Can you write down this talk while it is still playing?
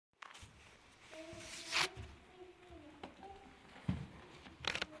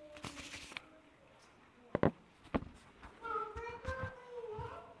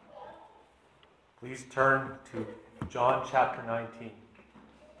Please turn to John chapter 19.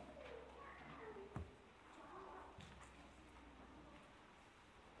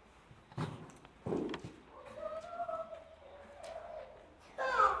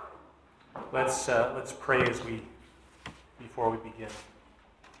 Let's pray before we begin.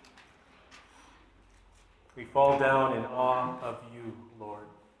 We fall down in awe of you, Lord.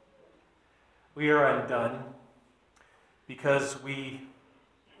 We are undone because we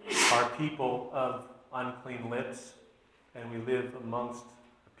are people of unclean lips, and we live amongst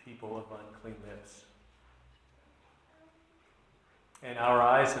a people of unclean lips. And our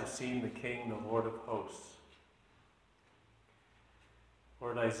eyes have seen the King, the Lord of hosts.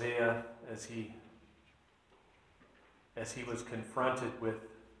 Lord, Isaiah, as he was confronted with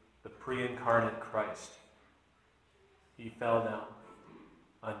the pre-incarnate Christ, he fell down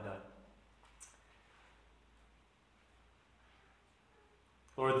undone.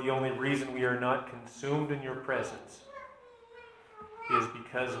 Lord, the only reason we are not consumed in your presence is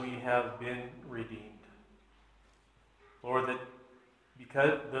because we have been redeemed. Lord, that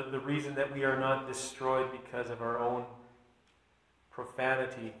because the reason that we are not destroyed because of our own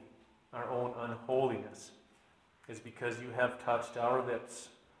profanity, our own unholiness, is because you have touched our lips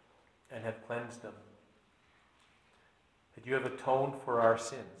and have cleansed them. That you have atoned for our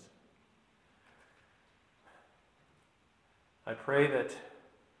sins. I pray that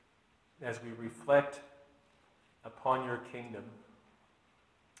as we reflect upon your kingdom,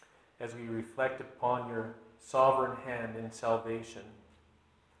 as we reflect upon your sovereign hand in salvation,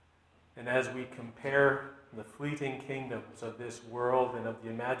 and as we compare the fleeting kingdoms of this world and of the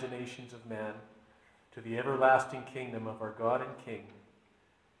imaginations of man to the everlasting kingdom of our God and King,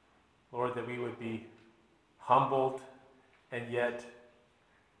 Lord, that we would be humbled and yet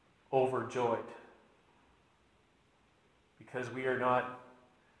overjoyed, because we are not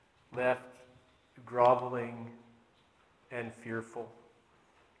left groveling and fearful.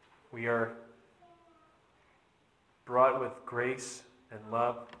 We are brought with grace and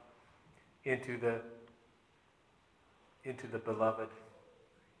love into the beloved,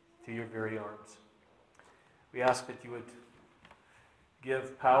 to your very arms. We ask that you would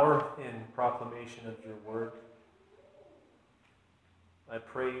give power in proclamation of your word. I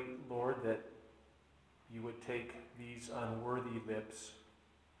pray, Lord, that you would take these unworthy lips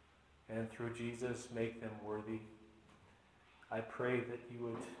and through Jesus make them worthy. I pray that you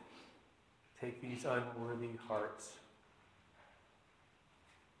would take these unworthy hearts.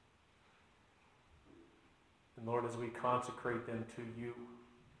 And Lord, as we consecrate them to you,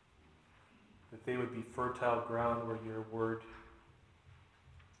 that they would be fertile ground where your word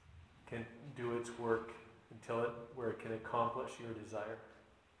can do its work where it can accomplish your desire.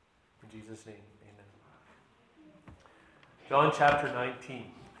 In Jesus' name, amen. John chapter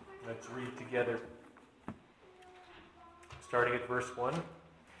 19. Let's read together, starting at verse 1,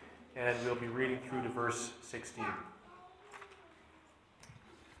 and we'll be reading through to verse 16.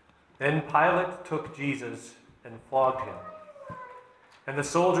 Then Pilate took Jesus and flogged him. And the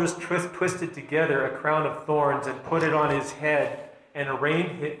soldiers twisted together a crown of thorns and put it on his head and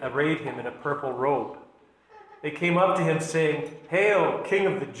arrayed him in a purple robe. They came up to him saying, "Hail, King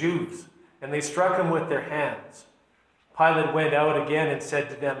of the Jews!" And they struck him with their hands. Pilate went out again and said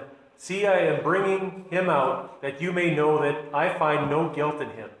to them, "See, I am bringing him out, that you may know that I find no guilt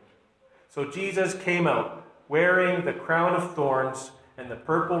in him." So Jesus came out, wearing the crown of thorns and the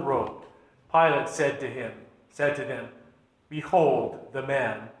purple robe. Pilate said to them, "Behold the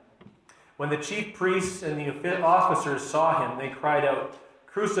man." When the chief priests and the officers saw him, they cried out,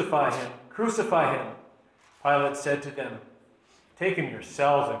 "Crucify him! Crucify him!" Pilate said to them, "Take him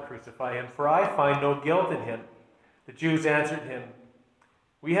yourselves and crucify him, for I find no guilt in him." The Jews answered him,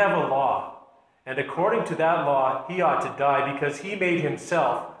 "We have a law, and according to that law he ought to die, because he made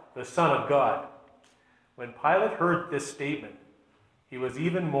himself the Son of God." When Pilate heard this statement, he was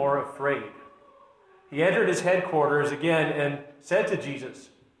even more afraid. He entered his headquarters again and said to Jesus,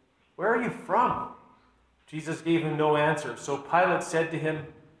 "Where are you from?" Jesus gave him no answer. So Pilate said to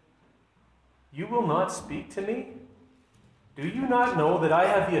him, "You will not speak to me? Do you not know that I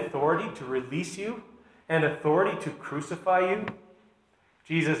have the authority to release you and authority to crucify you?"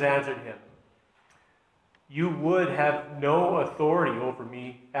 Jesus answered him, "You would have no authority over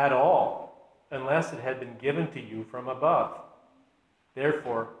me at all, unless it had been given to you from above.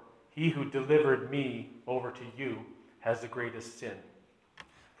 Therefore, he who delivered me over to you has the greatest sin."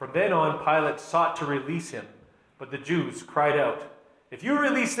 From then on, Pilate sought to release him, but the Jews cried out, "If you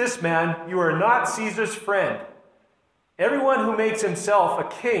release this man, you are not Caesar's friend. Everyone who makes himself a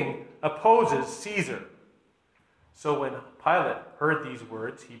king opposes Caesar." So when Pilate heard these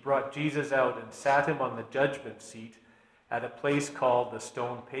words, he brought Jesus out and sat him on the judgment seat at a place called the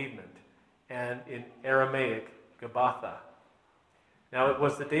Stone Pavement, and in Aramaic, Gabbatha. Now it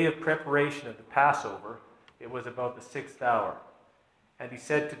was the day of preparation of the Passover. It was about the 6th hour. And he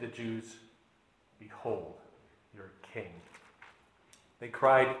said to the Jews, "Behold, your king." They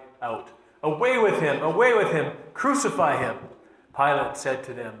cried out, "Away with him! Away with him! Crucify him!" Pilate said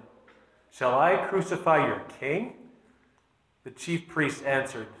to them, "Shall I crucify your king?" The chief priests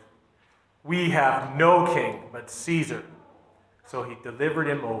answered, "We have no king but Caesar." So he delivered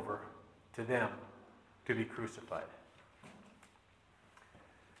him over to them to be crucified.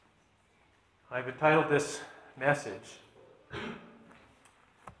 I've entitled this message,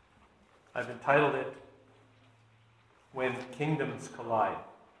 When Kingdoms Collide.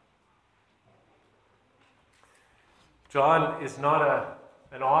 John is not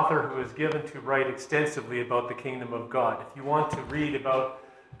an author who is given to write extensively about the kingdom of God. If you want to read about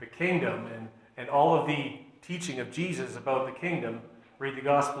the kingdom and all of the teaching of Jesus about the kingdom, read the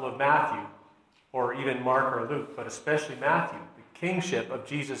Gospel of Matthew, or even Mark or Luke, but especially Matthew. The kingship of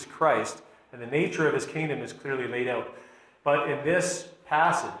Jesus Christ and the nature of his kingdom is clearly laid out. But in this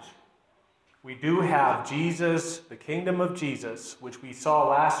passage, we do have Jesus, the kingdom of Jesus, which we saw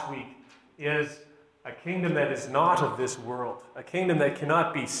last week, is a kingdom that is not of this world, a kingdom that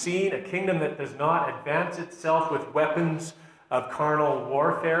cannot be seen, a kingdom that does not advance itself with weapons of carnal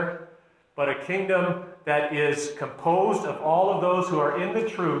warfare, but a kingdom that is composed of all of those who are in the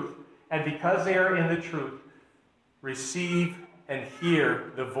truth, and because they are in the truth, receive and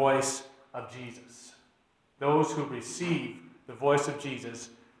hear the voice of Jesus. Those who receive the voice of Jesus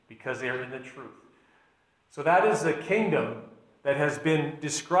because they are in the truth. So that is the kingdom that has been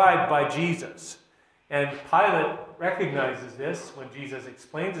described by Jesus. And Pilate recognizes this when Jesus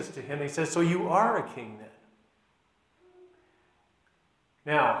explains this to him. He says, "So you are a king then."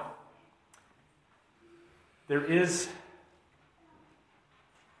 Now, there is,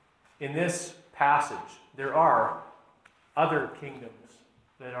 in this passage, there are other kingdoms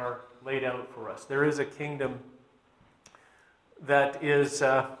that are laid out for us. There is a kingdom that is,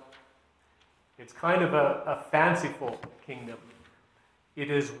 it's kind of a fanciful kingdom.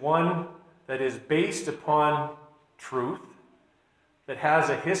 It is one that is based upon truth, that has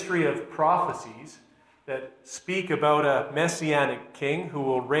a history of prophecies that speak about a messianic king who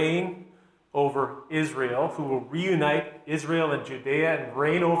will reign over Israel, who will reunite Israel and Judea and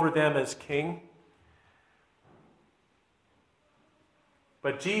reign over them as king.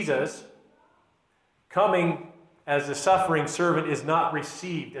 But Jesus, coming as a suffering servant, is not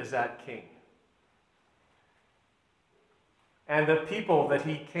received as that king. And the people that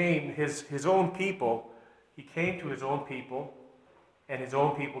he came, his own people, he came to his own people, and his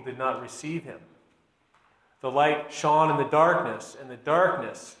own people did not receive him. The light shone in the darkness, and the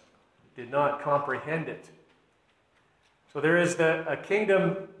darkness did not comprehend it. So there is a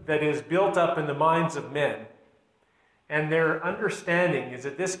kingdom that is built up in the minds of men, and their understanding is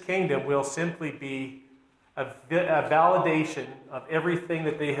that this kingdom will simply be a validation of everything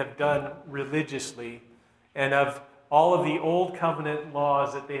that they have done religiously and of all of the old covenant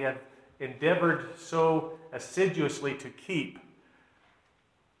laws that they have endeavored so assiduously to keep.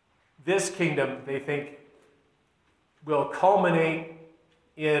 This kingdom, they think, will culminate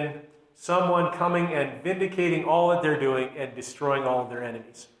in someone coming and vindicating all that they're doing and destroying all of their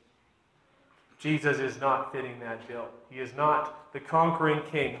enemies. Jesus is not fitting that bill. He is not the conquering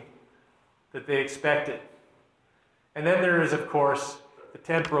king that they expected. And then there is, of course, the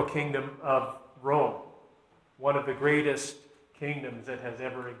temporal kingdom of Rome, one of the greatest kingdoms that has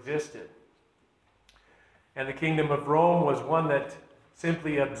ever existed. And the kingdom of Rome was one that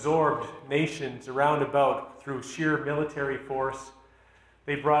simply absorbed nations around about through sheer military force.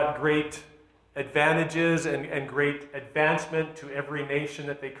 They brought great advantages and great advancement to every nation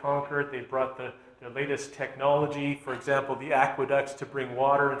that they conquered. They brought the latest technology, for example, the aqueducts to bring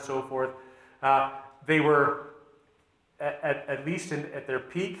water and so forth. They were, at least at their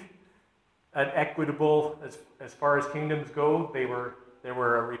peak, an equitable, as far as kingdoms go. They were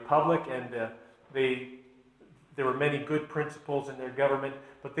a republic, and there were many good principles in their government,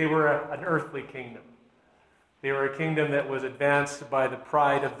 but they were an earthly kingdom. They were a kingdom that was advanced by the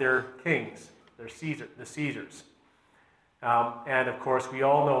pride of their kings, the Caesars. And of course, we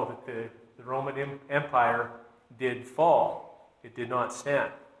all know that the Roman Empire did fall. It did not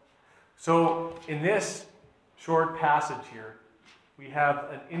stand. So in this short passage here, we have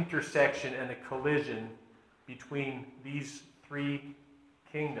an intersection and a collision between these three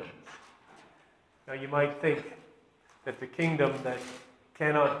kingdoms. Now you might think that the kingdom that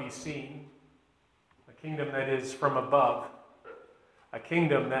cannot be seen, a kingdom that is from above, a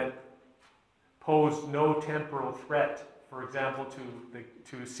kingdom that posed no temporal threat, for example,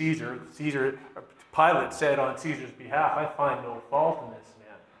 to Caesar. Pilate said on Caesar's behalf, "I find no fault in this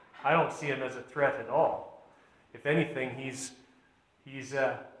man. I don't see him as a threat at all. If anything, he's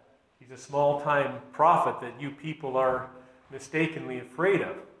a small-time prophet that you people are mistakenly afraid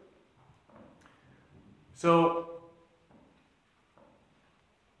of." So,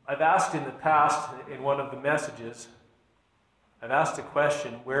 I've asked in the past, in one of the messages, I've asked the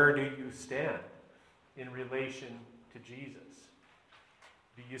question, where do you stand in relation to Jesus?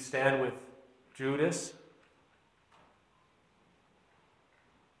 Do you stand with Judas,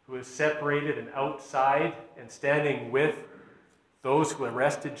 who is separated and outside and standing with those who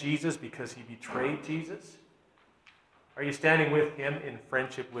arrested Jesus because he betrayed Jesus? Are you standing with him in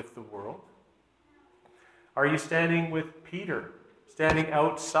friendship with the world? Are you standing with Peter, standing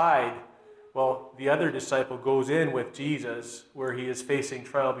outside while the other disciple goes in with Jesus where he is facing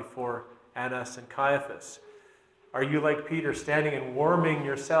trial before Annas and Caiaphas? Are you like Peter, standing and warming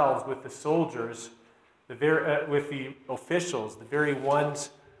yourselves with the soldiers, with the officials, the very ones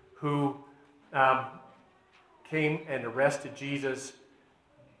who came and arrested Jesus?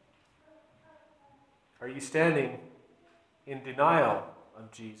 Are you standing in denial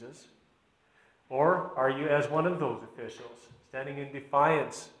of Jesus? Or are you as one of those officials, standing in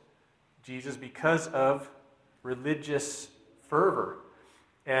defiance of Jesus because of religious fervor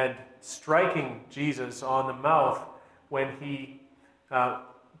and striking Jesus on the mouth when he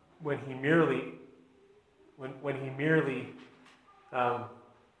merely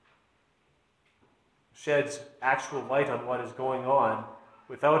sheds actual light on what is going on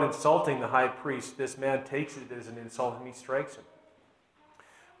without insulting the high priest? This man takes it as an insult and he strikes him.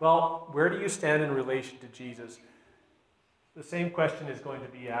 Well, where do you stand in relation to Jesus? The same question is going to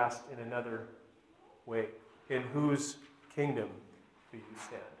be asked in another way. In whose kingdom do you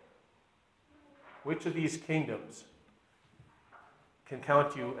stand? Which of these kingdoms can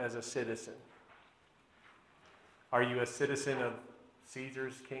count you as a citizen? Are you a citizen of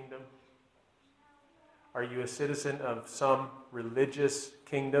Caesar's kingdom? Are you a citizen of some religious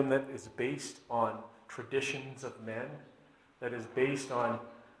kingdom that is based on traditions of men, that is based on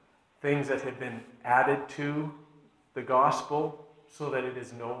things that have been added to the gospel so that it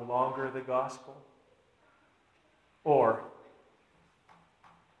is no longer the gospel? Or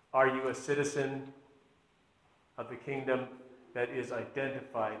are you a citizen of the kingdom that is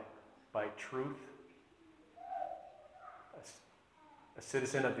identified by truth? A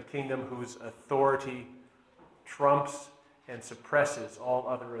citizen of the kingdom whose authority trumps and suppresses all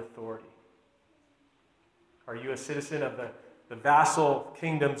other authority? Are you a citizen of the vassal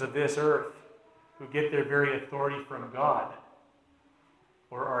kingdoms of this earth who get their very authority from God?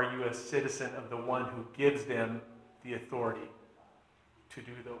 Or are you a citizen of the one who gives them the authority to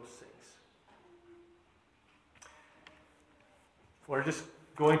do those things? We're just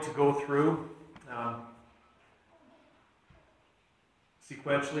going to go through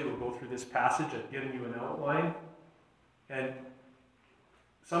sequentially. We'll go through this passage. I've given you an outline, and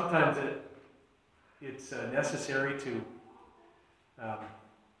sometimes it's necessary to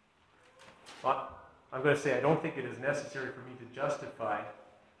I'm going to say I don't think it is necessary for me to justify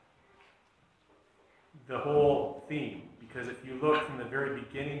the whole theme, because if you look from the very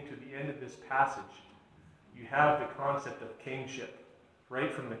beginning to the end of this passage, you have the concept of kingship,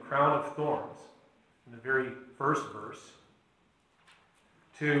 right from the crown of thorns in the very first verse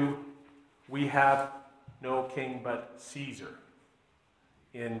to "we have no king but Caesar"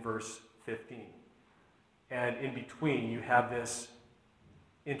 in verse 15. And in between, you have this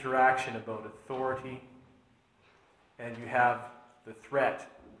interaction about authority, and you have the threat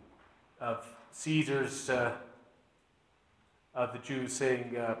of Caesar's, of the Jews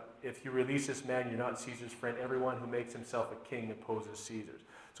saying, if you release this man, you're not Caesar's friend. Everyone who makes himself a king opposes Caesar's.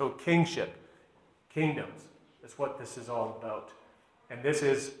 So kingship, kingdoms, that's what this is all about. And this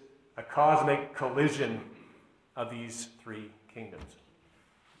is a cosmic collision of these three kingdoms.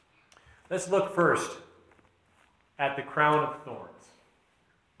 Let's look first at the crown of thorns.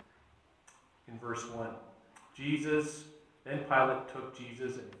 In verse 1, then Pilate took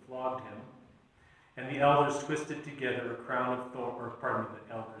Jesus and flogged him, and the elders twisted together a crown of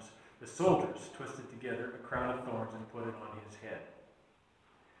thorns, the soldiers twisted together a crown of thorns and put it on his head.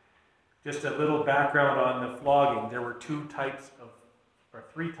 Just a little background on the flogging. There were three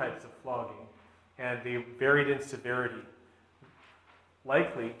types of flogging, and they varied in severity.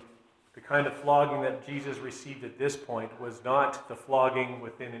 Likely, the kind of flogging that Jesus received at this point was not the flogging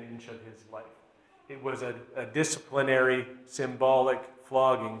within an inch of his life. It was a disciplinary, symbolic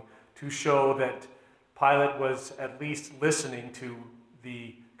flogging to show that Pilate was at least listening to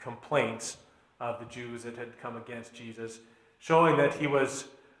the complaints of the Jews that had come against Jesus, showing that he was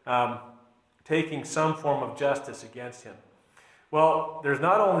taking some form of justice against him. Well, there's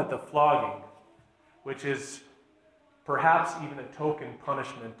not only the flogging, which is perhaps even a token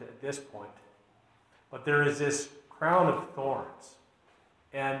punishment at this point, but there is this crown of thorns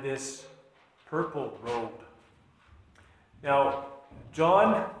and this purple robe. Now,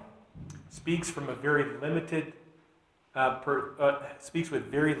 John speaks from a very limited, speaks with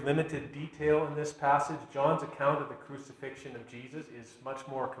very limited detail in this passage. John's account of the crucifixion of Jesus is much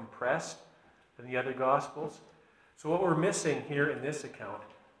more compressed than the other Gospels. So what we're missing here in this account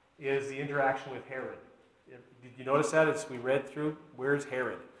is the interaction with Herod. Did you notice that as we read through? Where's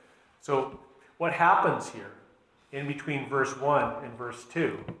Herod? So what happens here in between verse 1 and verse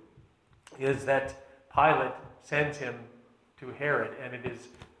 2 is that Pilate sends him to Herod, and it is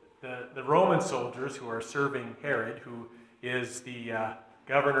the Roman soldiers who are serving Herod, who is the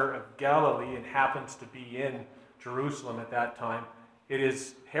governor of Galilee and happens to be in Jerusalem at that time. It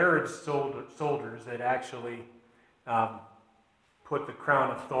is Herod's soldiers that actually put the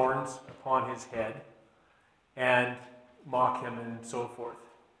crown of thorns upon his head and mock him and so forth,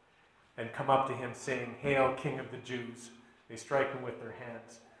 and come up to him saying, "Hail, King of the Jews." They strike him with their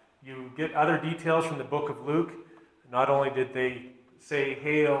hands. You get other details from the book of Luke. Not only did they say,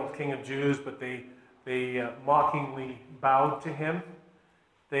 "Hail, King of Jews," but they mockingly bowed to him.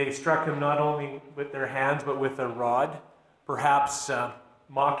 They struck him not only with their hands, but with a rod, perhaps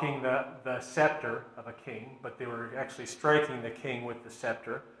mocking the scepter of a king, but they were actually striking the king with the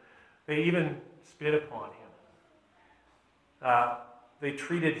scepter. They even spit upon him. They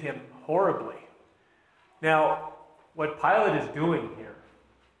treated him horribly. Now, what Pilate is doing here,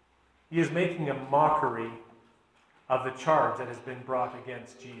 he is making a mockery of the charge that has been brought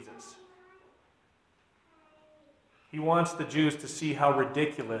against Jesus. He wants the Jews to see how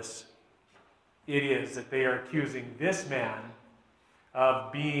ridiculous it is that they are accusing this man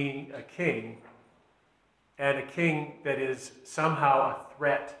of being a king, and a king that is somehow a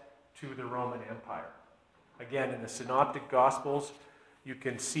threat to the Roman Empire. Again, in the Synoptic Gospels, you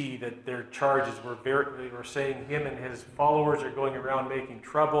can see that their charges were they were saying him and his followers are going around making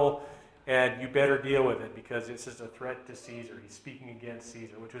trouble, and you better deal with it because this is a threat to Caesar. He's speaking against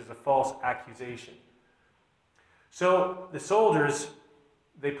Caesar, which was a false accusation. So the soldiers,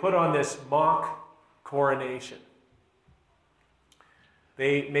 they put on this mock coronation.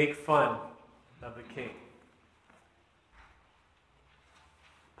 They make fun of the king.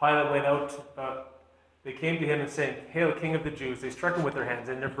 Pilate went out, they came to him and saying, "Hail, King of the Jews." They struck him with their hands.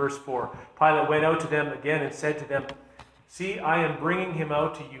 And in verse 4, Pilate went out to them again and said to them, "See, I am bringing him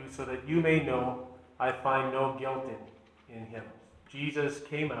out to you so that you may know I find no guilt in him." Jesus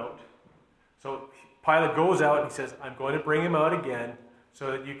came out. So Pilate goes out and he says, "I'm going to bring him out again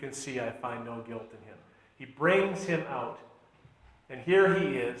so that you can see I find no guilt in him." He brings him out. And here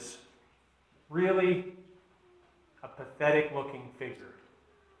he is, really a pathetic-looking figure.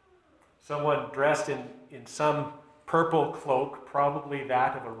 Someone dressed in some purple cloak, probably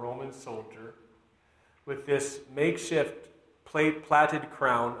that of a Roman soldier, with this makeshift plaited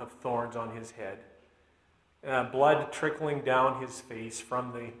crown of thorns on his head, blood trickling down his face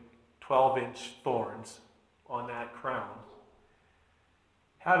from the 12-inch thorns on that crown.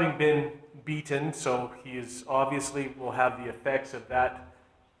 Having been beaten, so he is obviously will have the effects of that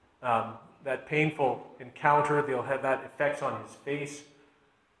painful encounter. They'll have that effects on his face.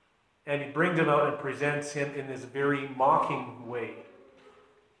 And he brings him out and presents him in this very mocking way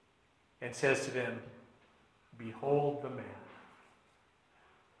and says to them, "Behold the man."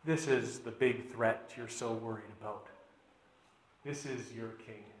 This is the big threat you're so worried about. This is your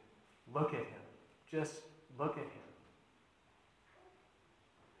king. Look at him. Just look at him.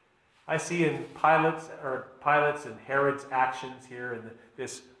 I see in Pilate's and Herod's actions here and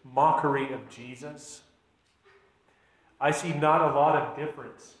this mockery of Jesus, I see not a lot of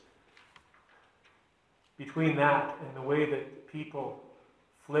difference between that and the way that people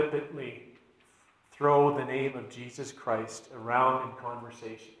flippantly throw the name of Jesus Christ around in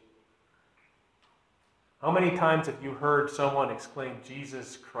conversation. How many times have you heard someone exclaim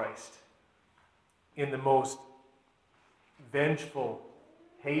Jesus Christ in the most vengeful,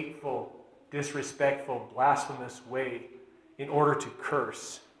 hateful, disrespectful, blasphemous way in order to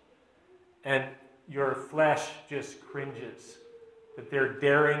curse? And your flesh just cringes that they're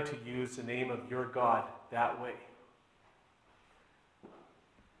daring to use the name of your God that way.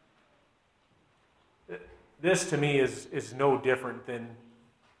 This to me is no different than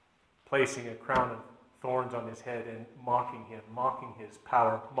placing a crown of thorns on his head and mocking him, mocking his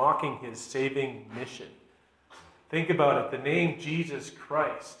power, mocking his saving mission. Think about it. The name Jesus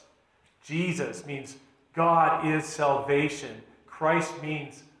Christ. Jesus means God is salvation. Christ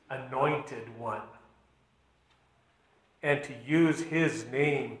means anointed one. And to use his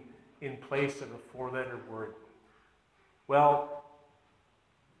name in place of a four-letter word. Well,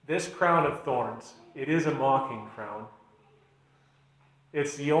 this crown of thorns, it is a mocking crown.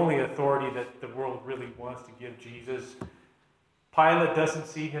 It's the only authority that the world really wants to give Jesus. Pilate doesn't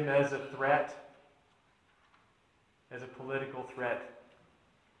see him as a threat, as a political threat,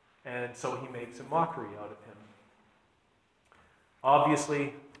 and so he makes a mockery out of him.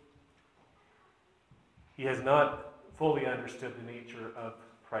 Obviously, he has not fully understood the nature of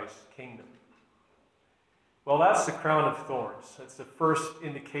Christ's kingdom. Well, that's the crown of thorns. That's the first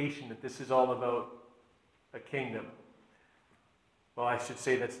indication that this is all about a kingdom. Well, I should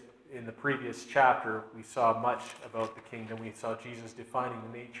say that in the previous chapter, we saw much about the kingdom. We saw Jesus defining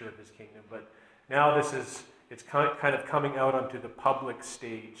the nature of his kingdom. But now it's kind of coming out onto the public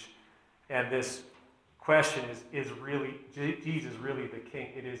stage. And this question is Jesus really the king?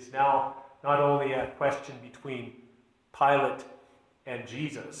 It is now not only a question between Pilate and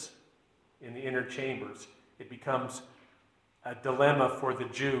Jesus in the inner chambers. It becomes a dilemma for the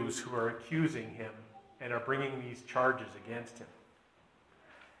Jews who are accusing him and are bringing these charges against him.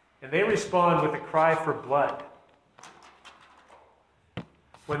 And they respond with a cry for blood.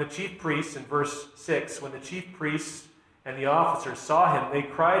 When the chief priests, in verse 6, when the chief priests and the officers saw him, they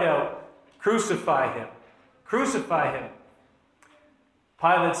cried out, "Crucify him! Crucify him!"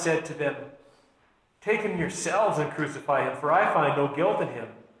 Pilate said to them, "Take him yourselves and crucify him, for I find no guilt in him."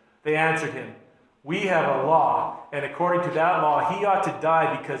 They answered him, "We have a law, and according to that law he ought to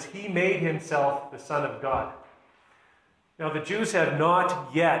die because he made himself the Son of God." Now the Jews have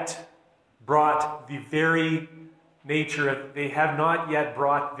not yet brought the very nature of, they have not yet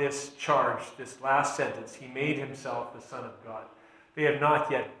brought this charge, this last sentence, he made himself the Son of God. They have not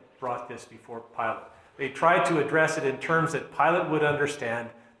yet brought this before Pilate. They tried to address it in terms that Pilate would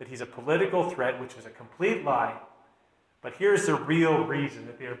understand, that he's a political threat, which is a complete lie. But here's the real reason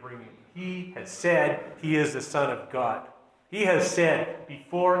that they are bringing. He has said he is the Son of God. He has said,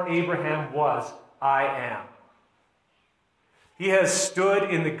 before Abraham was, I am. He has stood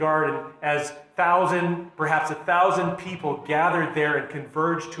in the garden as perhaps 1,000 people gathered there and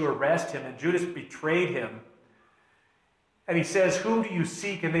converged to arrest him, and Judas betrayed him. And he says, "Whom do you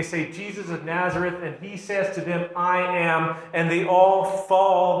seek?" And they say, "Jesus of Nazareth." And he says to them, "I am." And they all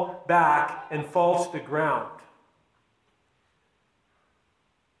fall back and fall to the ground.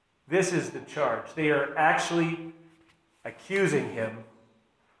 This is the charge. They are actually accusing him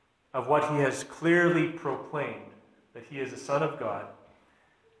of what he has clearly proclaimed, that he is the Son of God.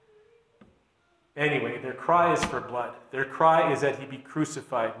 Anyway, their cry is for blood. Their cry is that he be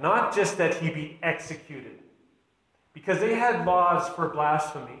crucified, not just that he be executed. Because they had laws for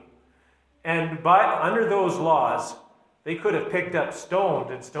blasphemy. And under those laws, they could have picked up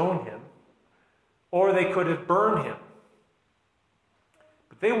stones and stoned him, or they could have burned him.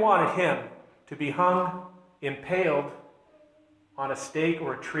 But they wanted him to be hung, impaled on a stake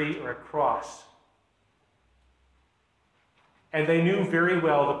or a tree or a cross. And they knew very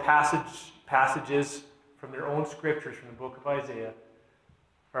well the passages from their own scriptures from the book of Isaiah,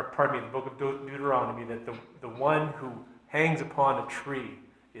 the book of Deuteronomy, that the one who hangs upon a tree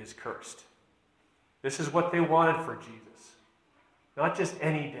is cursed. This is what they wanted for Jesus. Not just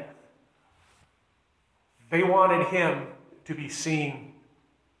any death. They wanted him to be seen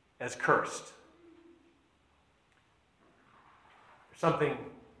as cursed. There's something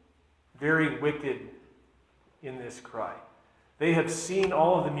very wicked in this cry. They have seen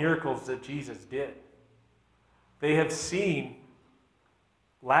all of the miracles that Jesus did. They have seen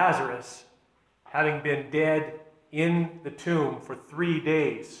Lazarus having been dead in the tomb for 3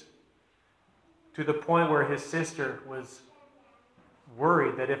 days, to the point where his sister was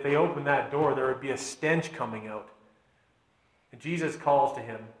worried that if they opened that door, there would be a stench coming out. And Jesus calls to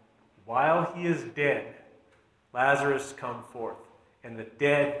him, "While he is dead, Lazarus, come forth." And the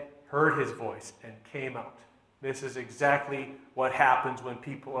dead heard his voice and came out. This is exactly what happens when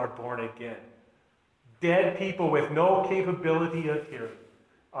people are born again. Dead people with no capability of hearing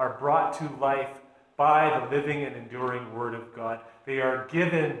are brought to life by the living and enduring Word of God. They are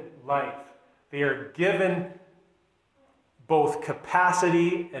given life. They are given both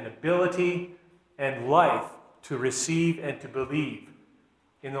capacity and ability and life to receive and to believe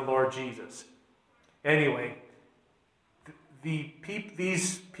in the Lord Jesus. Anyway,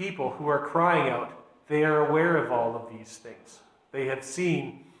 these people who are crying out, they are aware of all of these things. They have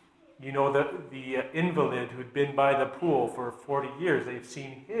seen the invalid who'd been by the pool for 40 years. They've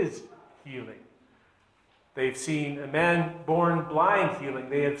seen his healing. They've seen a man born blind healing.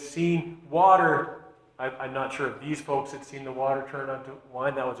 They have seen water. I'm not sure if these folks had seen the water turn into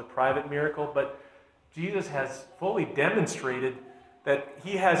wine. That was a private miracle. But Jesus has fully demonstrated that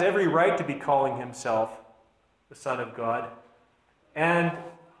he has every right to be calling himself the Son of God. And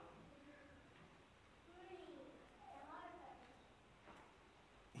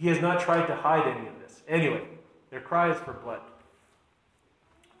he has not tried to hide any of this. Anyway, their cry is for blood.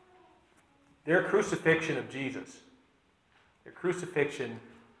 Their crucifixion of Jesus, their crucifixion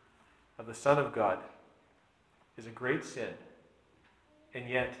of the Son of God, is a great sin. And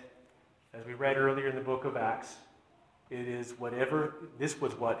yet, as we read earlier in the book of Acts, this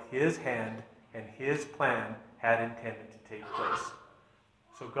was what his hand and his plan had intended to take place.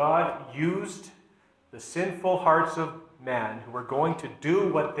 So God used the sinful hearts of man who were going to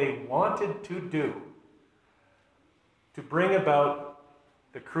do what they wanted to do to bring about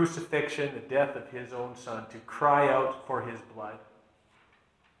the crucifixion, the death of his own Son, to cry out for his blood.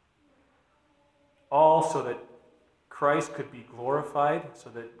 All so that Christ could be glorified, so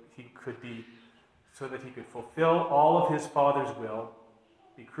that he could fulfill all of his Father's will,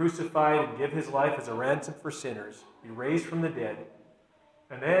 be crucified and give his life as a ransom for sinners, be raised from the dead,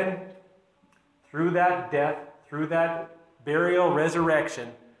 and then through that death, through that burial,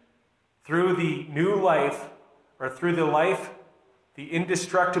 resurrection, through the new life, or through the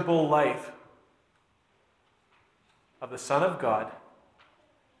indestructible life of the Son of God,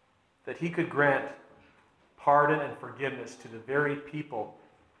 that he could grant pardon and forgiveness to the very people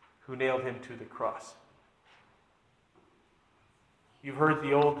who nailed him to the cross. You've heard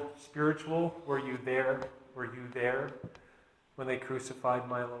the old spiritual, "Were you there? Were you there when they crucified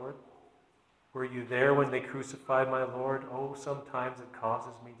my Lord? Were you there when they crucified my Lord? Oh, sometimes it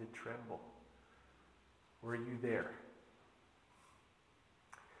causes me to tremble. Were you there?"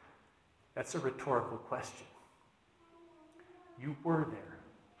 That's a rhetorical question. You were there.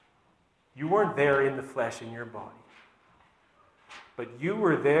 You weren't there in the flesh in your body. But you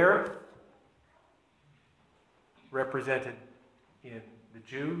were there, represented in the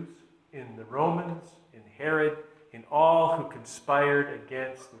Jews, in the Romans, in Herod, in all who conspired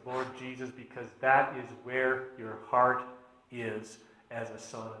against the Lord Jesus, because that is where your heart is as a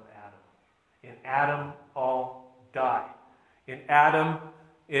son of Adam. In Adam, all die. In Adam,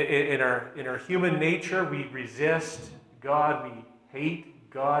 in our human nature, we resist God, we hate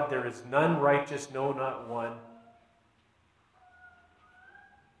God. There is none righteous, no, not one.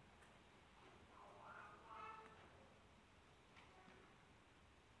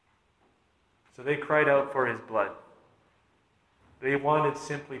 So they cried out for his blood. They wanted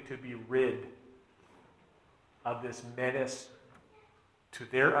simply to be rid of this menace to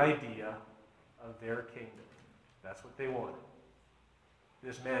their idea of their kingdom. That's what they wanted.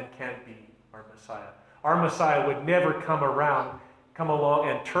 This man can't be our Messiah. Our Messiah would never come along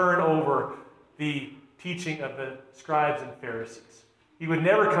and turn over the teaching of the scribes and Pharisees. He would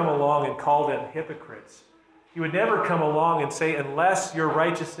never come along and call them hypocrites. He would never come along and say, unless your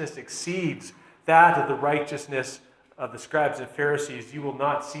righteousness exceeds that of the righteousness of the scribes and Pharisees, you will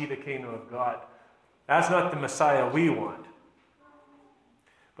not see the kingdom of God. That's not the Messiah we want.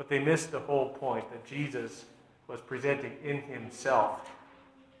 But they missed the whole point, that Jesus was presenting in himself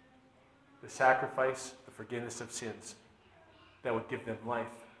the sacrifice, the forgiveness of sins that would give them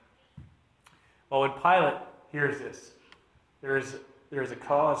life. Well, when Pilate hears this, there is a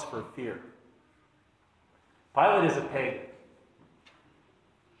cause for fear. Pilate is a pagan.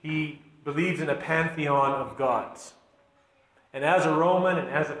 He believes in a pantheon of gods. And as a Roman and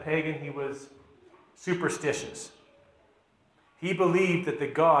as a pagan, he was superstitious. He believed that the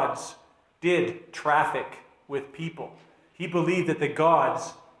gods did traffic with people. He believed that the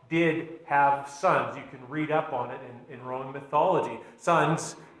gods did have sons. You can read up on it in Roman mythology.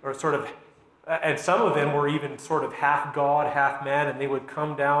 Sons, or sort of, and some of them were even sort of half god, half man, and they would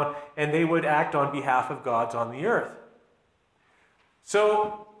come down and they would act on behalf of gods on the earth.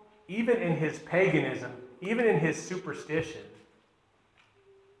 So, even in his paganism, even in his superstition,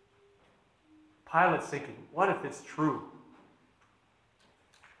 Pilate's thinking, what if it's true?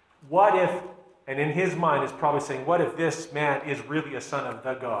 What if, and in his mind is probably saying, what if this man is really a son of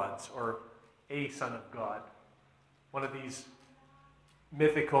the gods, or a son of God? One of these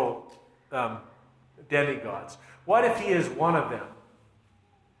mythical demigods. What if he is one of them?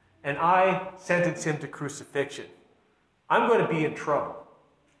 And I sentence him to crucifixion. I'm going to be in trouble.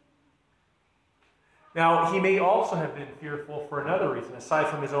 Now, he may also have been fearful for another reason, aside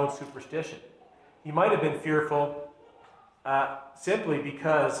from his own superstition. He might have been fearful simply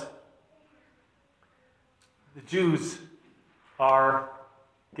because the Jews are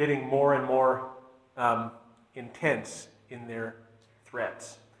getting more and more intense in their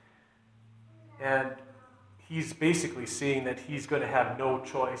threats. And he's basically seeing that he's going to have no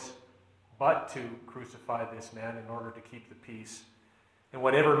choice but to crucify this man in order to keep the peace. And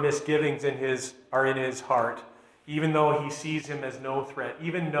whatever misgivings are in his heart, even though he sees him as no threat,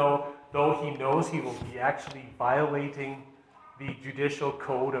 even though he knows he will be actually violating the judicial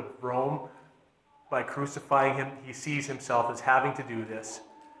code of Rome by crucifying him, he sees himself as having to do this.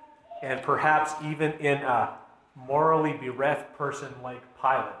 And perhaps even in a morally bereft person like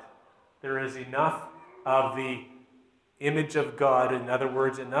Pilate, there is enough of the image of God, in other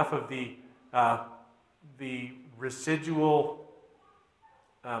words, enough of the residual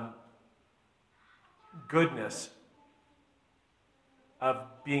goodness of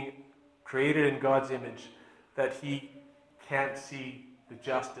being created in God's image that he can't see the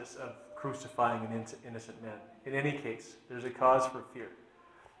justice of crucifying an innocent man. In any case, there's a cause for fear.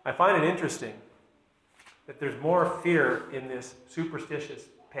 I find it interesting that there's more fear in this superstitious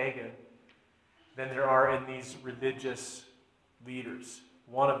pagan than there are in these religious leaders.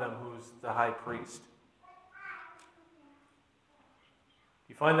 One of them who's the high priest.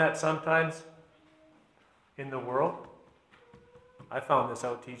 You find that sometimes in the world? I found this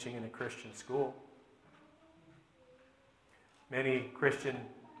out teaching in a Christian school. Many Christian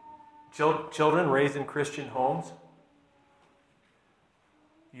children raised in Christian homes,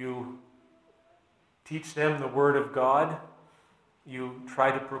 you teach them the Word of God, you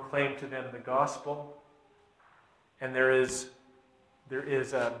try to proclaim to them the gospel, and there is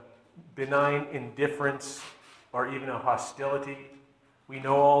a benign indifference or even a hostility. We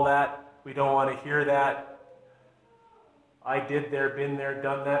know all that. We don't want to hear that. I did there, been there,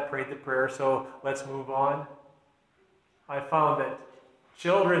 done that, prayed the prayer, so let's move on. I found that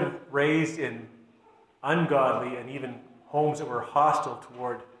children raised in ungodly and even homes that were hostile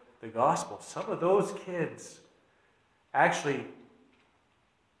toward the gospel, some of those kids actually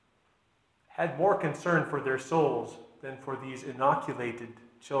had more concern for their souls than for these inoculated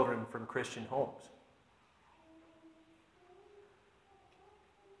children from Christian homes.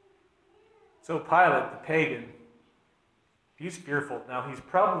 So Pilate, the pagan, he's fearful. Now, he's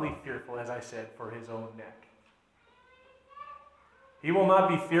probably fearful, as I said, for his own neck. He will not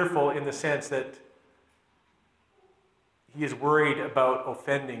be fearful in the sense that he is worried about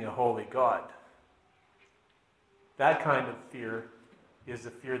offending a holy God. That kind of fear is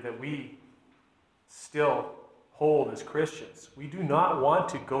the fear that we still hold as Christians. We do not want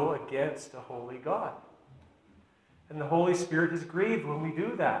to go against a holy God. And the Holy Spirit is grieved when we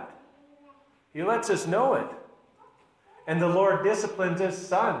do that. He lets us know it. And the Lord disciplines his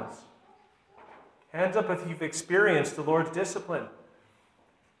sons. Hands up if you've experienced the Lord's discipline.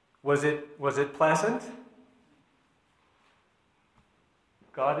 Was it pleasant?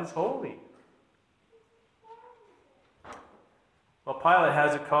 God is holy. Well, Pilate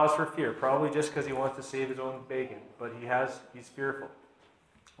has a cause for fear, probably just because he wants to save his own bacon, but he's fearful.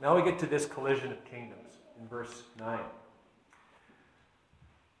 Now we get to this collision of kingdoms in verse 9.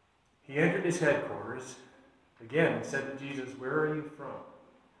 He entered his headquarters, again, and said to Jesus, "Where are you from?"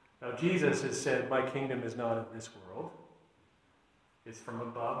 Now Jesus has said, "My kingdom is not of this world. It's from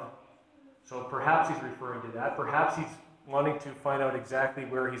above." So perhaps he's referring to that. Perhaps he's wanting to find out exactly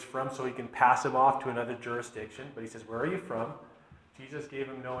where he's from so he can pass him off to another jurisdiction. But he says, "Where are you from?" Jesus gave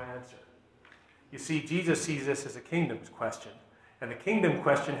him no answer. You see, Jesus sees this as a kingdom's question. And the kingdom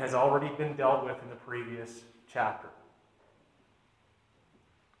question has already been dealt with in the previous chapter.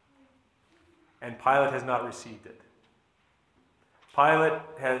 And Pilate has not received it. Pilate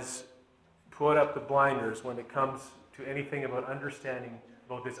has put up the blinders when it comes to anything about understanding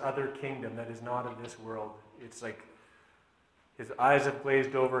about this other kingdom that is not of this world. It's like his eyes have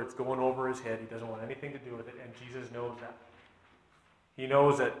glazed over, it's going over his head, he doesn't want anything to do with it, and Jesus knows that. He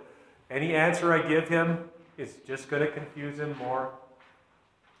knows that any answer I give him is just going to confuse him more.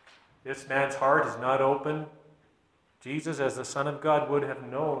 This man's heart is not open. Jesus, as the Son of God, would have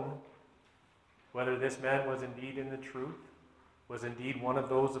known whether this man was indeed in the truth, was indeed one of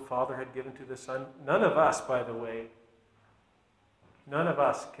those the Father had given to the Son. None of us, by the way, none of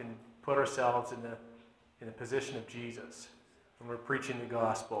us can put ourselves in the position of Jesus when we're preaching the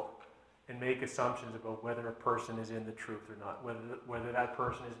gospel and make assumptions about whether a person is in the truth or not, whether that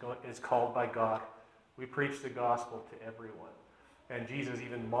person is called by God. We preach the gospel to everyone. And Jesus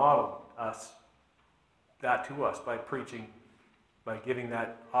even modeled that to us by preaching, by giving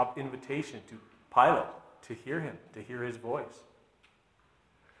that invitation to Pilate to hear him, to hear his voice.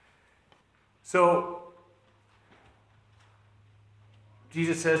 So,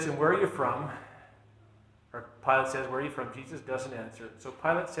 Jesus says to him, "Where are you from?" Or Pilate says, "Where are you from?" Jesus doesn't answer. So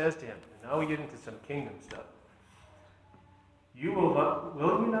Pilate says to him, and now we get into some kingdom stuff.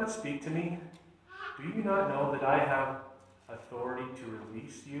 Will you not speak to me? Do you not know that I have authority to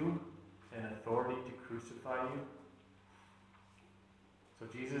release you and authority to crucify you? So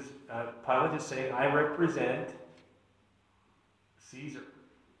Pilate is saying, I represent Caesar.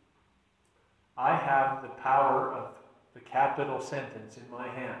 I have the power of the capital sentence in my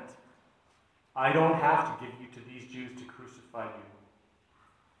hands. I don't have to give you to these Jews to crucify you.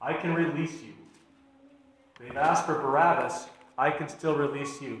 I can release you. They've asked for Barabbas. I can still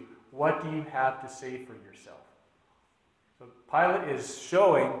release you. What do you have to say for yourself? So Pilate is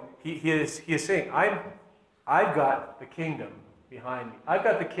showing, he is saying, I've got the kingdom behind me. I've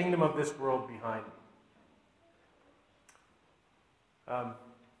got the kingdom of this world behind me.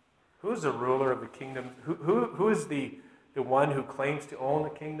 Who's the ruler of the kingdom? Who is the one who claims to own the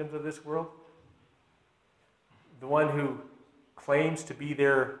kingdoms of this world? The one who claims to be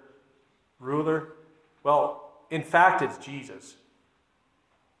their ruler? Well, in fact, it's Jesus.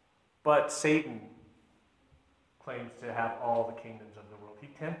 But Satan claims to have all the kingdoms of the world. He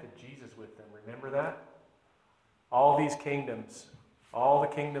tempted Jesus with them. Remember that? All these kingdoms, all the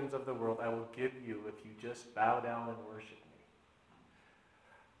kingdoms of the world, I will give you if you just bow down and worship me.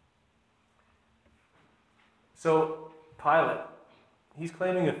 So Pilate, he's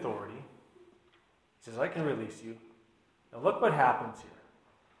claiming authority. He says, I can release you. Now look what happens here.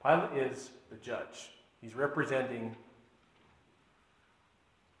 Pilate is the judge. He's representing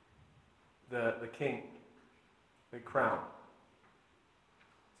the king, the crown.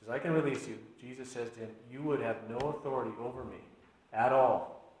 He says, I can release you. Jesus says to him, you would have no authority over me at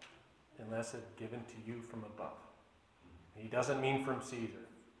all unless it's given to you from above. He doesn't mean from Caesar.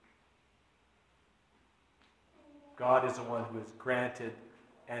 God is the one who has granted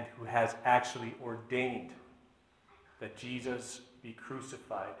and who has actually ordained that Jesus be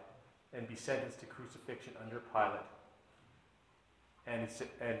crucified and be sentenced to crucifixion under Pilate. And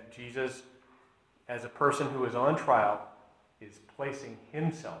Jesus, as a person who is on trial, is placing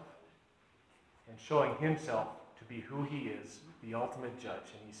himself and showing himself to be who he is, the ultimate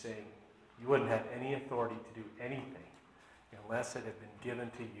judge. And he's saying, you wouldn't have any authority to do anything unless it had been given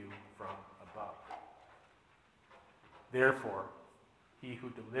to you from above. Therefore, he who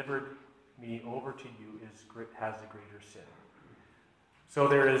delivered me over to you has the greater sin. So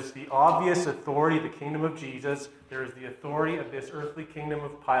there is the obvious authority, the kingdom of Jesus. There is the authority of this earthly kingdom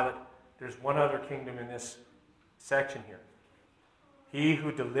of Pilate. There's one other kingdom in this section here. He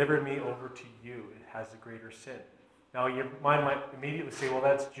who delivered me over to you has the greater sin. Now your mind might immediately say, well,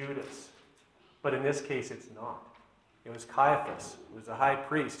 that's Judas. But in this case, it's not. It was Caiaphas. It was the high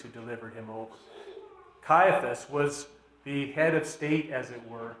priest who delivered him over. Caiaphas was the head of state, as it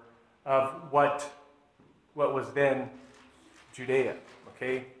were, of what was then Judea,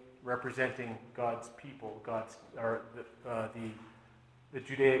 okay, representing God's people, the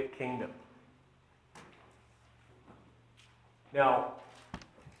Judaic kingdom. Now,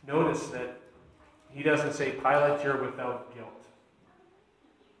 notice that he doesn't say, Pilate, you're without guilt.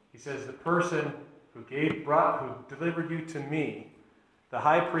 He says, the person who delivered you to me, the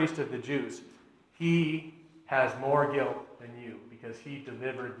high priest of the Jews, he has more guilt than you because he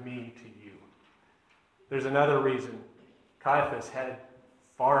delivered me to you. There's another reason. Caiaphas had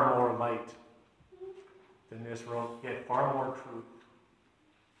far more light than this world. He had far more truth.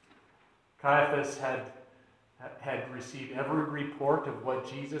 Caiaphas had received every report of what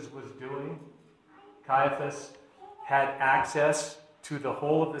Jesus was doing. Caiaphas had access to the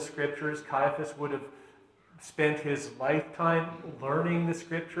whole of the scriptures. Caiaphas would have spent his lifetime learning the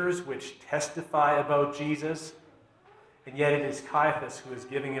scriptures which testify about Jesus. And yet it is Caiaphas who is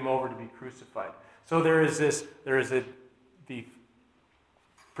giving him over to be crucified. So there is the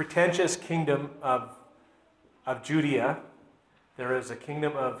pretentious kingdom of Judea. There is a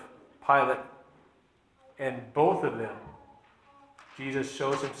kingdom of Pilate. And both of them, Jesus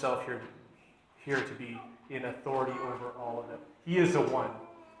shows himself here to be in authority over all of them. He is the one.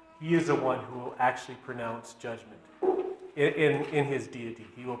 He is the one who will actually pronounce judgment. In his deity,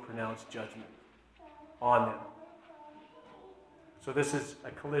 he will pronounce judgment on them. So this is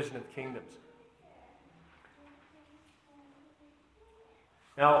a collision of kingdoms.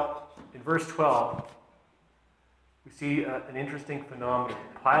 Now, in verse 12, we see an interesting phenomenon.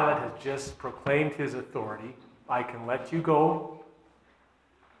 Pilate has just proclaimed his authority. I can let you go.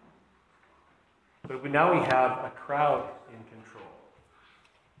 But now we have a crowd in control.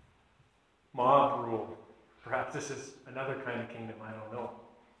 Mob rule. Perhaps this is another kind of kingdom, I don't know.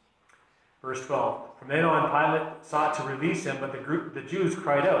 Verse 12. From then on, Pilate sought to release him, but the Jews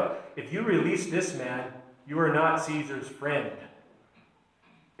cried out, if you release this man, You are not Caesar's friend.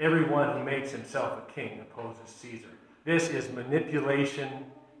 Everyone who makes himself a king opposes Caesar. This is manipulation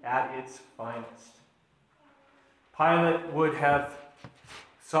at its finest. Pilate would have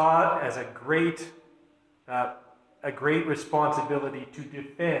saw it as a great responsibility to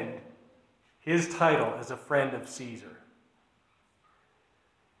defend his title as a friend of Caesar.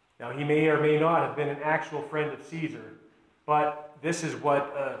 Now, he may or may not have been an actual friend of Caesar, but this is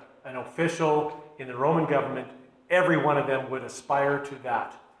what an official in the Roman government, every one of them would aspire to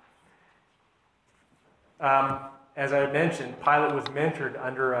that. As I mentioned, Pilate was mentored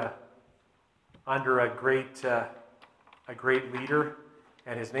under a great leader,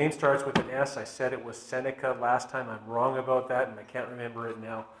 and his name starts with an S. I said it was Seneca last time. I'm wrong about that, and I can't remember it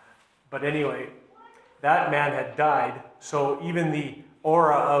now. But anyway, that man had died, so even the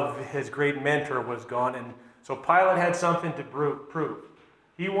aura of his great mentor was gone, and so Pilate had something to prove.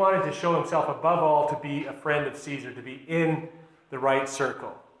 He wanted to show himself above all to be a friend of Caesar, to be in the right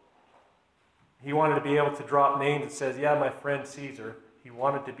circle. He wanted to be able to drop names that says, yeah, my friend Caesar. He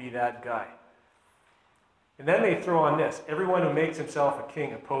wanted to be that guy. And then they throw on this: everyone who makes himself a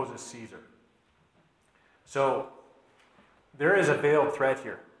king opposes Caesar. So there is a veiled threat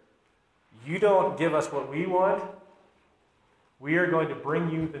here. You don't give us what we want, we are going to bring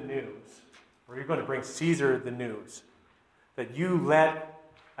you the news, or you're going to bring Caesar the news, that you let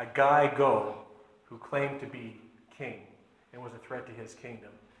a guy go who claimed to be king and was a threat to his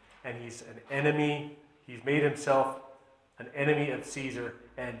kingdom. And he's an enemy, he's made himself an enemy of Caesar,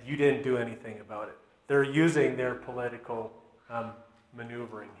 and you didn't do anything about it. They're using their political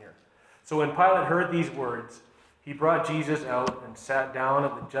maneuvering here. So when Pilate heard these words, he brought Jesus out and sat down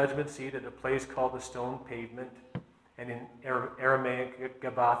at the judgment seat at a place called the Stone Pavement, and in Aramaic,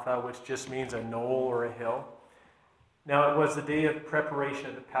 Gabbatha, which just means a knoll or a hill. Now, it was the day of preparation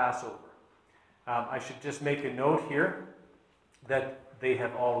of the Passover. I should just make a note here that they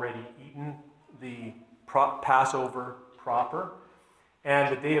have already eaten the Passover proper,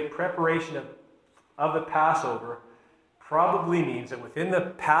 and the day of preparation of the Passover probably means that within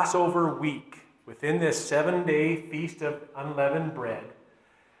the Passover week, within this 7-day feast of unleavened bread,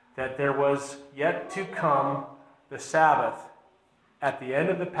 that there was yet to come the Sabbath at the end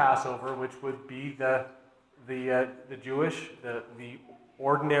of the Passover, which would be the Jewish, the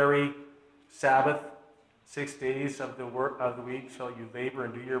ordinary Sabbath. 6 days of the week shall you labor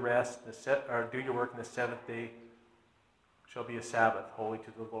and do your rest, or do your work, and the 7th day shall be a Sabbath, holy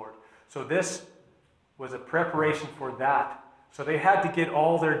to the Lord. So this was a preparation for that. So they had to get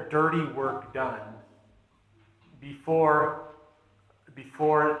all their dirty work done before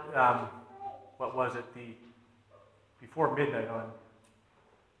midnight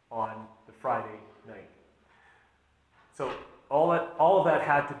on the Friday night. So all of that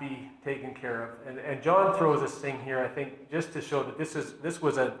had to be taken care of. And John throws this thing here, I think, just to show that this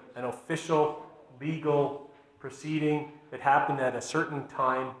was an official, legal proceeding that happened at a certain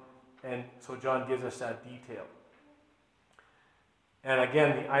time, and so John gives us that detail. And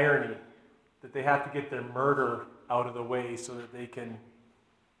again, the irony that they have to get their murder out of the way so that they can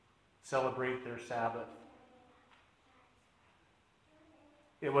celebrate their Sabbath.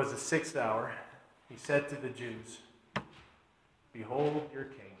 It was the 6th hour. He said to the Jews, "Behold your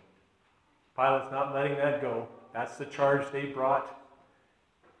king." Pilate's not letting that go. That's the charge they brought.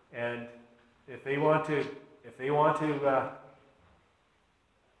 And if they brought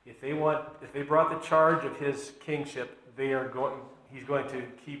the charge of his kingship, he's going to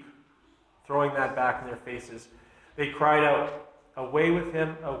keep throwing that back in their faces. They cried out, away with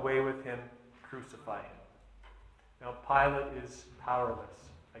him, crucify him." Now Pilate is powerless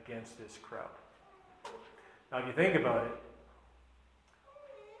against this crowd. Now if you think about it,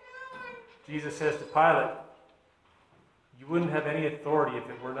 Jesus says to Pilate, "You wouldn't have any authority if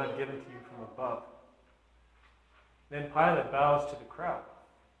it were not given to you from above." Then Pilate bows to the crowd.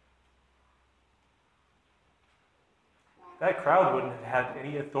 That crowd wouldn't have had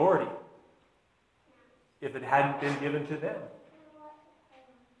any authority if it hadn't been given to them.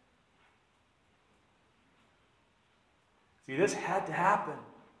 See, this had to happen.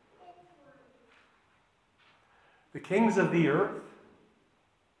 The kings of the earth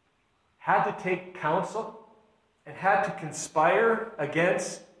had to take counsel and had to conspire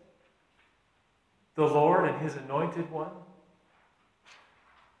against the Lord and his anointed one.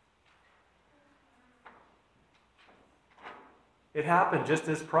 It happened just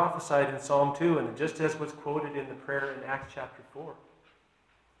as prophesied in Psalm 2 and just as was quoted in the prayer in Acts chapter 4.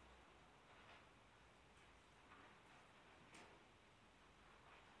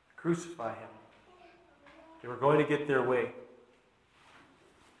 Crucify him. They were going to get their way,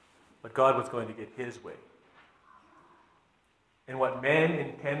 but God was going to get his way. And what men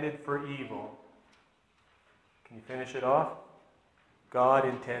intended for evil, can you finish it off? God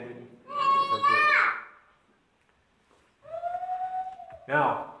intended for good.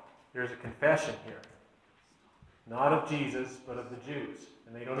 Now, there's a confession here. Not of Jesus, but of the Jews.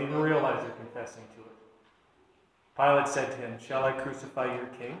 And they don't even realize they're confessing to it. Pilate said to him, "Shall I crucify your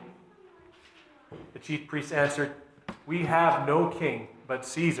king?" The chief priests answered, "We have no king but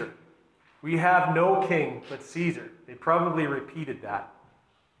Caesar." We have no king but Caesar. They probably repeated that.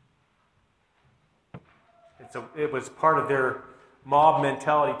 And so it was part of their mob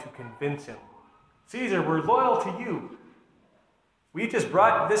mentality to convince him. "Caesar, we're loyal to you. We just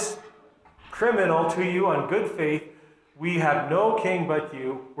brought this criminal to you on good faith. We have no king but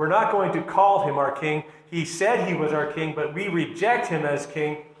you. We're not going to call him our king. He said he was our king, but we reject him as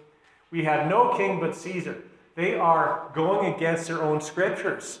king. We have no king but Caesar." They are going against their own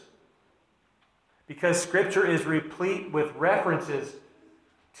scriptures, because Scripture is replete with references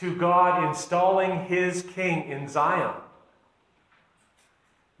to God installing his king in Zion.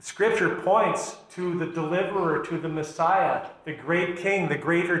 Scripture points to the deliverer, to the Messiah, the great king, the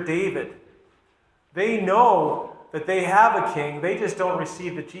greater David. They know that they have a king. They just don't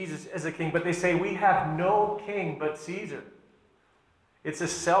receive that Jesus is a king. But they say, "We have no king but Caesar." It's a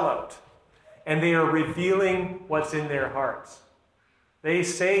sellout. And they are revealing what's in their hearts. They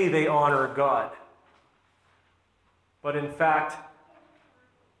say they honor God. But in fact,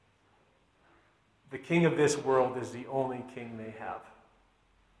 the king of this world is the only king they have.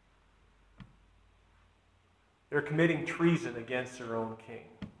 They're committing treason against their own king.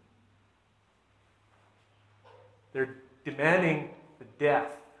 They're demanding the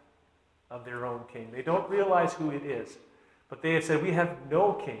death of their own king. They don't realize who it is, but they have said, "We have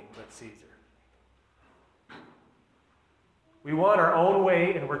no king but Caesar. We want our own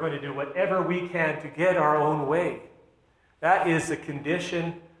way, and we're going to do whatever we can to get our own way." That is the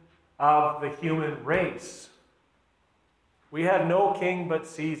condition of the human race. We have no king but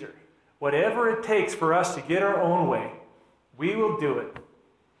Caesar. Whatever it takes for us to get our own way, we will do it.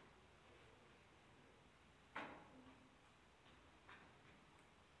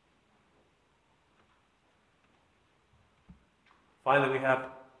 Finally, we have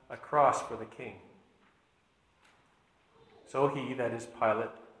a cross for the king. So he, that is Pilate,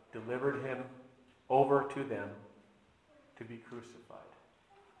 delivered him over to them to be crucified.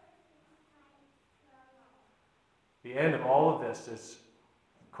 The end of all of this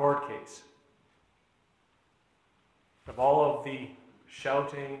court case, of all of the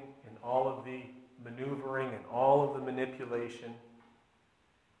shouting and all of the maneuvering and all of the manipulation.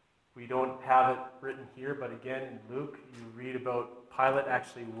 We don't have it written here, but again in Luke you read about Pilate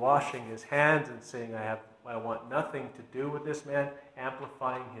actually washing his hands and saying, I want nothing to do with this man,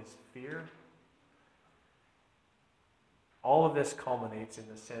 amplifying his fear. All of this culminates in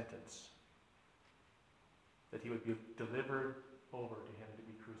the sentence that he would be delivered over to him to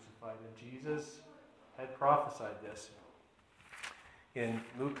be crucified. And Jesus had prophesied this in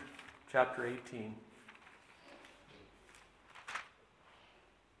Luke chapter 18.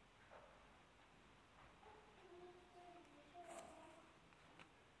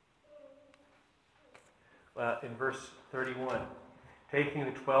 In verse 31, taking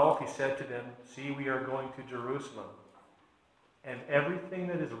the 12, he said to them, "See, we are going to Jerusalem, and everything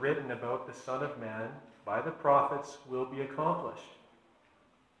that is written about the Son of Man by the prophets will be accomplished.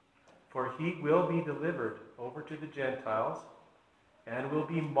 For he will be delivered over to the Gentiles, and will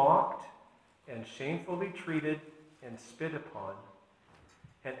be mocked and shamefully treated and spit upon.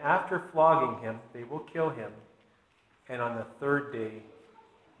 And after flogging him, they will kill him, and on the third day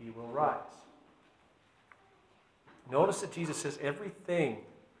he will rise." Notice that Jesus says everything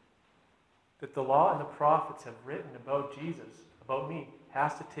that the law and the prophets have written about Jesus, about me,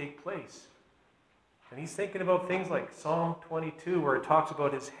 has to take place. And he's thinking about things like Psalm 22, where it talks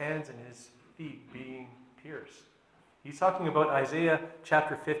about his hands and his feet being pierced. He's talking about Isaiah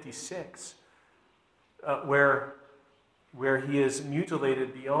chapter 56, where he is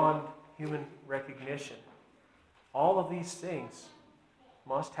mutilated beyond human recognition. All of these things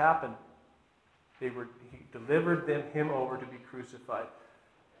must happen. He delivered him over to be crucified.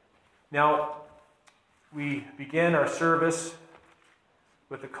 Now, we began our service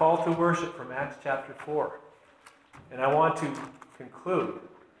with a call to worship from Acts chapter 4. And I want to conclude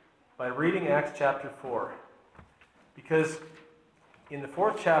by reading Acts chapter 4. Because in the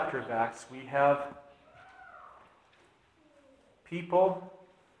 4th chapter of Acts, we have people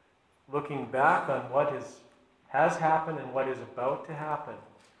looking back on what has happened and what is about to happen.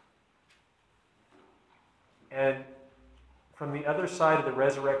 And from the other side of the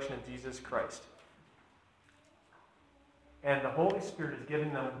resurrection of Jesus Christ. And the Holy Spirit is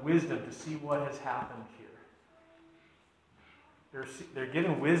giving them wisdom to see what has happened here. They're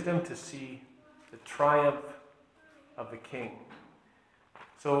given wisdom to see the triumph of the King.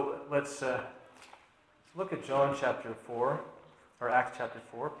 So let's look at John chapter 4, or Acts chapter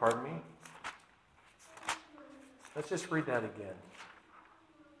 4, pardon me. Let's just read that again.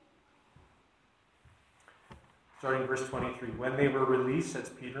 Starting verse 23. When they were released, that's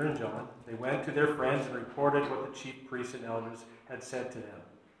Peter and John, they went to their friends and reported what the chief priests and elders had said to them.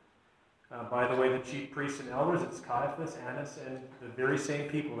 By the way, the chief priests and elders, it's Caiaphas, Annas, and the very same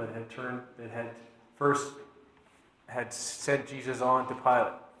people that had sent Jesus on to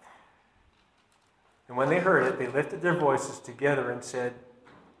Pilate. And when they heard it, they lifted their voices together and said,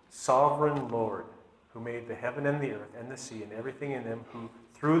 Sovereign Lord, who made the heaven and the earth and the sea and everything in them, who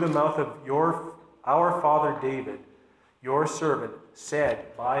through the mouth of our father David, your servant,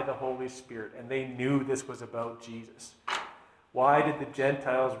 said by the Holy Spirit, and they knew this was about Jesus. Why did the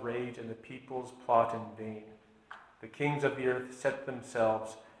Gentiles rage and the peoples plot in vain? The kings of the earth set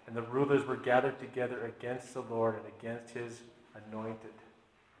themselves, and the rulers were gathered together against the Lord and against his anointed.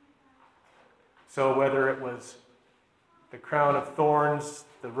 So whether it was the crown of thorns,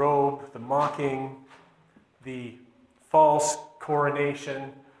 the robe, the mocking, the false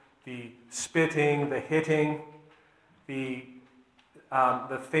coronation, the spitting, the hitting, the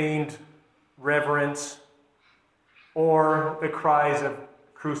feigned reverence, or the cries of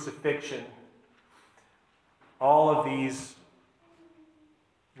crucifixion, all of these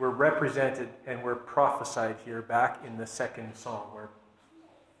were represented and were prophesied here back in the second psalm where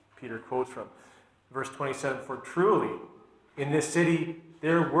Peter quotes from. Verse 27, for truly in this city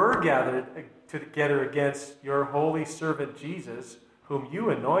there were gathered together against your holy servant Jesus, whom you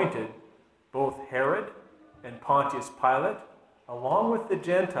anointed, both Herod and Pontius Pilate, along with the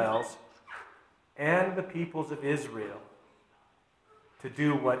Gentiles and the peoples of Israel, to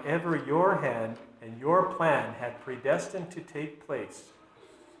do whatever your hand and your plan had predestined to take place.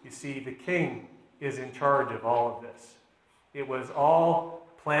 You see, the king is in charge of all of this. It was all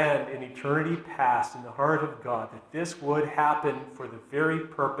planned in eternity past in the heart of God that this would happen for the very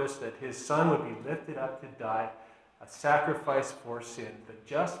purpose that his son would be lifted up to die, a sacrifice for sin, the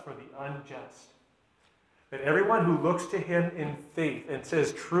just for the unjust. That everyone who looks to him in faith and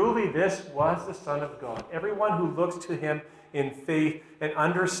says, truly this was the Son of God, everyone who looks to him in faith and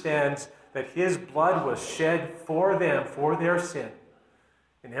understands that his blood was shed for them, for their sin,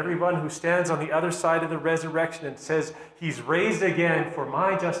 and everyone who stands on the other side of the resurrection and says, he's raised again for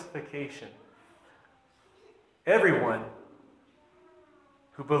my justification, everyone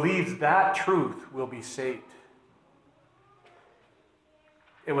who believes that truth will be saved.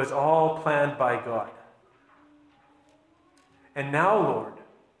 It was all planned by God. And now, Lord,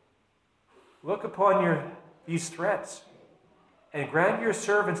 look upon these threats and grant your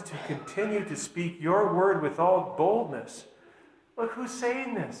servants to continue to speak your word with all boldness. Look who's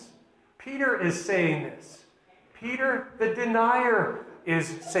saying this. Peter is saying this. Peter, the denier, is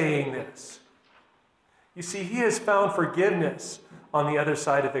saying this. You see, he has found forgiveness on the other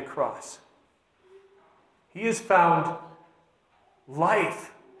side of the cross. He has found life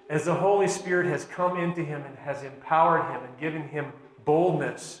as the Holy Spirit has come into him and has empowered him and given him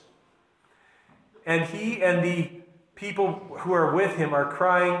boldness. And he and the people who are with him are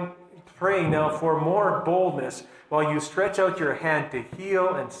praying now for more boldness, while you stretch out your hand to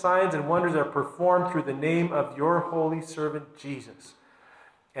heal, and signs and wonders are performed through the name of your holy servant Jesus.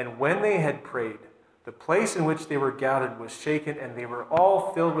 And when they had prayed, the place in which they were gathered was shaken, and they were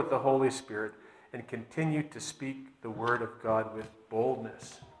all filled with the Holy Spirit and continued to speak the word of God with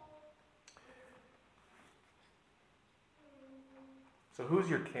boldness. So who's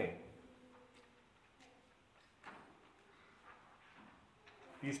your king?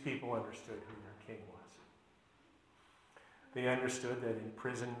 These people understood who their king was. They understood that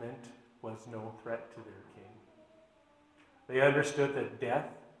imprisonment was no threat to their king. They understood that death,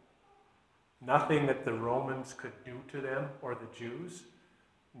 nothing that the Romans could do to them or the Jews,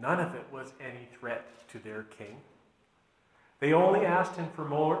 none of it was any threat to their king. They only asked him for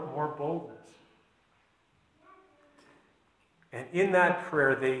more boldness. And in that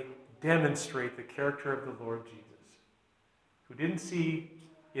prayer, they demonstrate the character of the Lord Jesus, who didn't see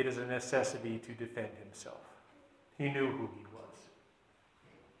it as a necessity to defend himself. He knew who he was.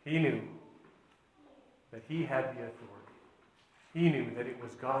 He knew that he had the authority. He knew that it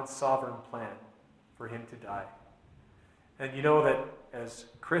was God's sovereign plan for him to die. And you know that as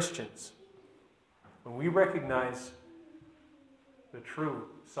Christians, when we recognize the true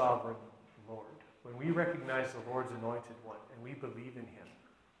sovereign Lord, when we recognize the Lord's anointed one, and we believe in him,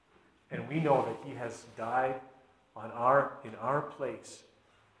 and we know that he has died in our place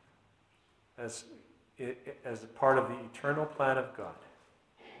as a part of the eternal plan of God,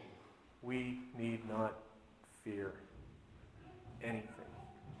 we need not fear anything.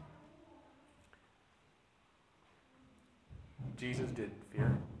 Jesus didn't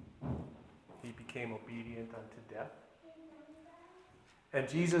fear. He became obedient unto death. And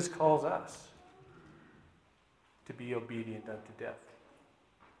Jesus calls us to be obedient unto death.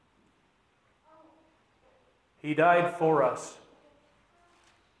 He died for us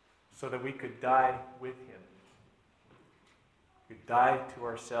so that we could die with him. We could die to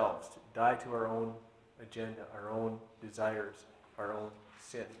ourselves, to die to our own agenda, our own desires, our own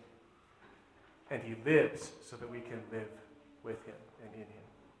sin. And he lives so that we can live with him and in him.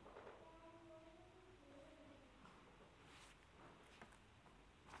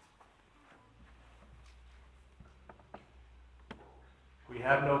 We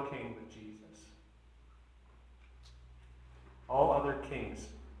have no king but Jesus. All other kings,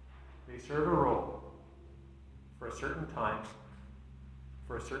 they serve a role for a certain time,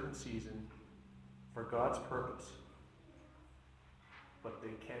 for a certain season, for God's purpose. But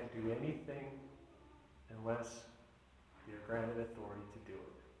they can't do anything unless they are granted authority to do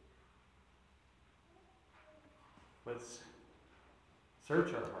it. Let's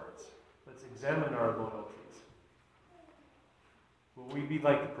search our hearts. Let's examine our loyalties. Will we be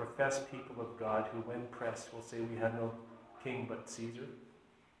like the professed people of God who, when pressed, will say we have no king but Caesar?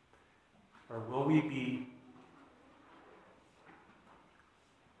 Or will we be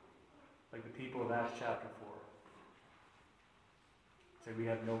like the people of Acts chapter 4? Say we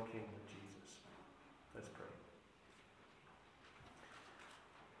have no king but Jesus. Let's pray.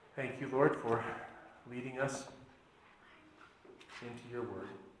 Thank you, Lord, for leading us into your word.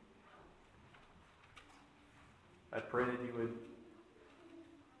 I pray that you would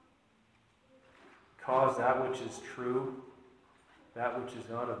cause that which is true, that which is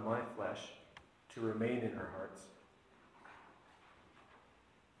not of my flesh, to remain in our hearts.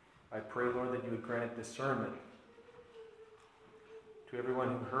 I pray, Lord, that you would grant discernment to everyone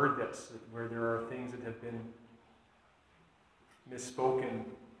who heard this, that where there are things that have been misspoken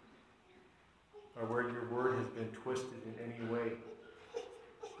or where your word has been twisted in any way,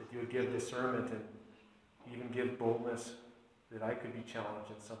 that you would give discernment and even give boldness that I could be challenged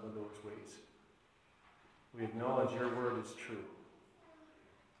in some of those ways. We acknowledge your word is true.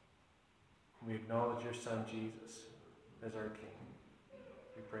 We acknowledge your Son, Jesus, as our King.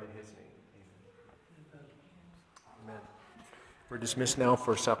 We pray in his name. Amen. Amen. We're dismissed now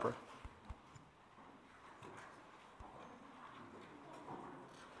for supper.